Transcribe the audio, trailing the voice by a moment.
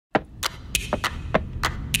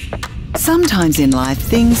Sometimes in life,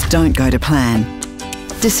 things don't go to plan.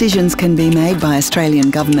 Decisions can be made by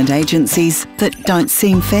Australian government agencies that don't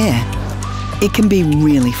seem fair. It can be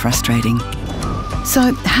really frustrating.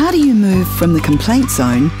 So, how do you move from the complaint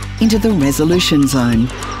zone into the resolution zone?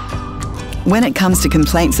 When it comes to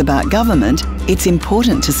complaints about government, it's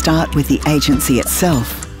important to start with the agency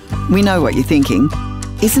itself. We know what you're thinking.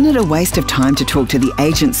 Isn't it a waste of time to talk to the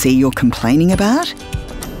agency you're complaining about?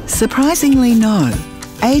 Surprisingly, no.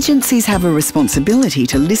 Agencies have a responsibility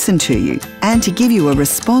to listen to you and to give you a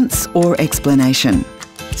response or explanation.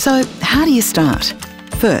 So, how do you start?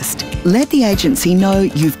 First, let the agency know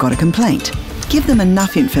you've got a complaint. Give them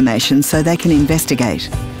enough information so they can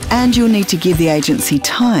investigate. And you'll need to give the agency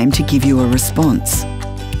time to give you a response.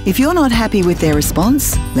 If you're not happy with their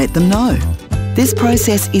response, let them know. This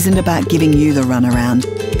process isn't about giving you the runaround,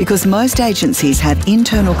 because most agencies have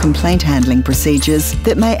internal complaint handling procedures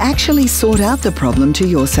that may actually sort out the problem to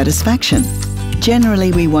your satisfaction.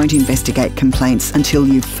 Generally, we won't investigate complaints until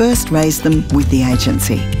you've first raised them with the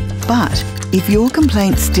agency. But if your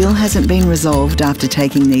complaint still hasn't been resolved after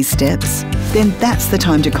taking these steps, then that's the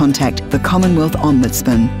time to contact the Commonwealth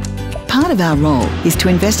Ombudsman. Part of our role is to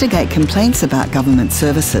investigate complaints about government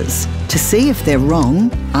services, to see if they're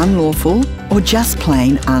wrong, unlawful, or just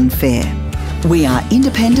plain unfair. We are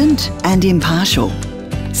independent and impartial.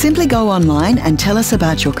 Simply go online and tell us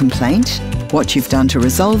about your complaint, what you've done to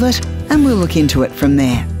resolve it, and we'll look into it from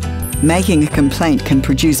there. Making a complaint can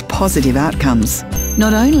produce positive outcomes.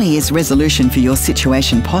 Not only is resolution for your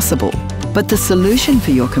situation possible, but the solution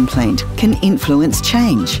for your complaint can influence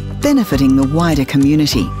change, benefiting the wider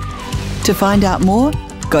community. To find out more,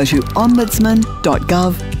 go to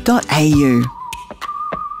ombudsman.gov.au.